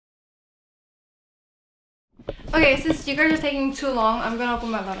Okay, since you guys are taking too long, I'm gonna open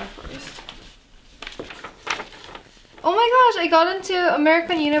my letter first. Oh my gosh, I got into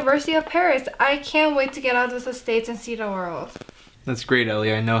American University of Paris. I can't wait to get out of the States and see the world. That's great,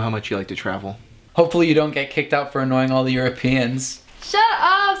 Ellie. I know how much you like to travel. Hopefully you don't get kicked out for annoying all the Europeans. Shut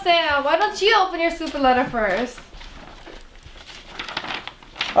up, Sam. Why don't you open your stupid letter first?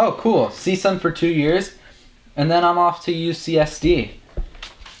 Oh, cool. CSUN for 2 years, and then I'm off to UCSD.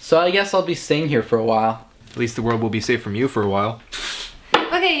 So I guess I'll be staying here for a while. At least the world will be safe from you for a while.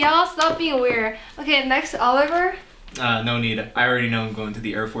 Okay, y'all stop being weird. Okay, next, Oliver. No need. I already know I'm going to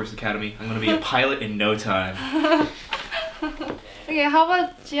the Air Force Academy. I'm going to be a pilot in no time. Okay, how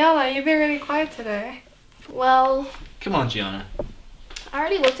about Gianna? You've been really quiet today. Well, Come on, Gianna. I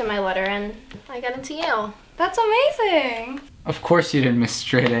already looked at my letter and I got into Yale. That's amazing. Of course you didn't miss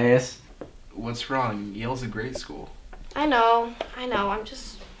straight A's. What's wrong? Yale's a great school. I know. I'm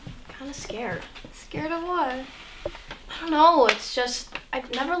just kind of scared. Scared of what? I don't know, it's just,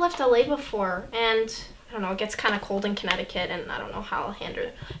 I've never left LA before, and I don't know, it gets kind of cold in Connecticut, and I don't know how I'll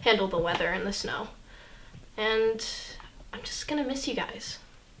handle the weather and the snow. And I'm just gonna miss you guys.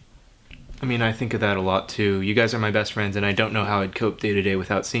 I mean, I think of that a lot too. You guys are my best friends, and I don't know how I'd cope day to day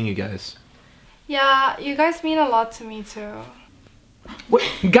without seeing you guys. Yeah, you guys mean a lot to me too. Wait,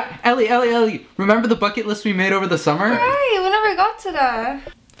 Ellie, remember the bucket list we made over the summer? Right, we never got to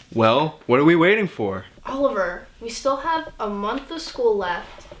that. Well, what are we waiting for? Oliver, we still have a month of school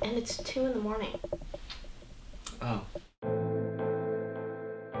left, and it's 2 in the morning. Oh.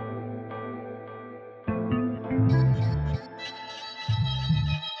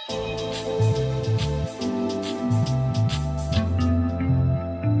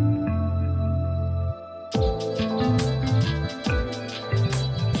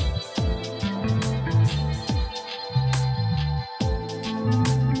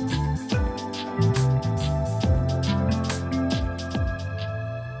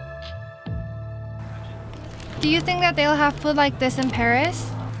 Do you think that they'll have food like this in Paris?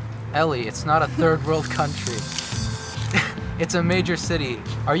 Ellie, it's not a third world country. It's a major city.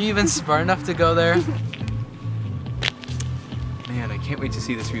 Are you even smart enough to go there? Man, I can't wait to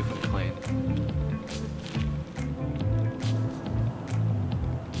see this view from the plane.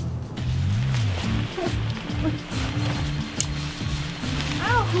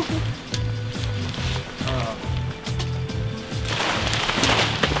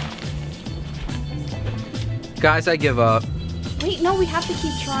 Guys, I give up. Wait, no, we have to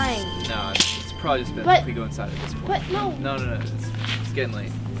keep trying. No, it's probably just best But- if we go inside at this point. But no. No. It's getting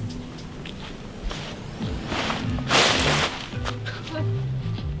late.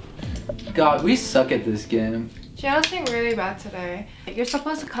 God, we suck at this game. Gianna's doing really bad today. You're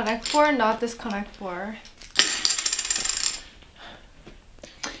supposed to connect 4, not disconnect 4.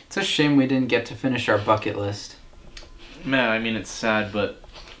 It's a shame we didn't get to finish our bucket list. Man, I mean, it's sad, but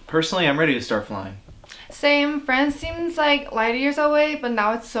personally, I'm ready to start flying. Same, France seems like light years away, but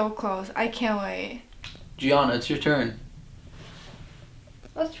now it's so close. I can't wait. Gianna, it's your turn.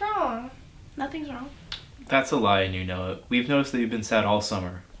 What's wrong? Nothing's wrong. That's a lie, and you know it. We've noticed that you've been sad all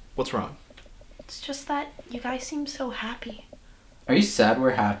summer. What's wrong? It's just that you guys seem so happy. Are you sad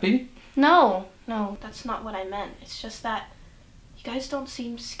we're happy? No, that's not what I meant. It's just that you guys don't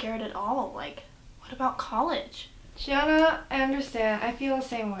seem scared at all. Like, what about college? Gianna, I understand. I feel the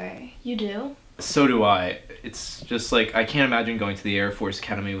same way. You do? So do I. It's just like, I can't imagine going to the Air Force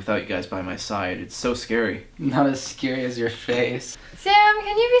Academy without you guys by my side. It's so scary. Not as scary as your face. Sam,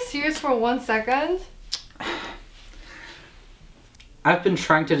 can you be serious for 1 second? I've been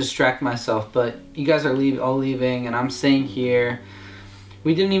trying to distract myself, but you guys are all leaving and I'm staying here.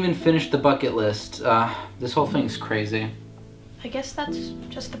 We didn't even finish the bucket list. This whole thing's crazy. I guess that's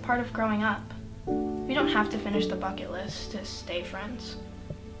just a part of growing up. We don't have to finish the bucket list to stay friends.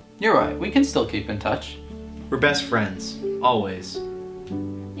 You're right, we can still keep in touch. We're best friends. Always.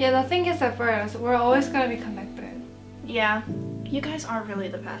 Yeah, the thing is at first, we're always gonna be connected. Yeah, you guys are really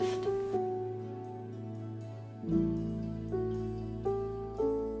the best.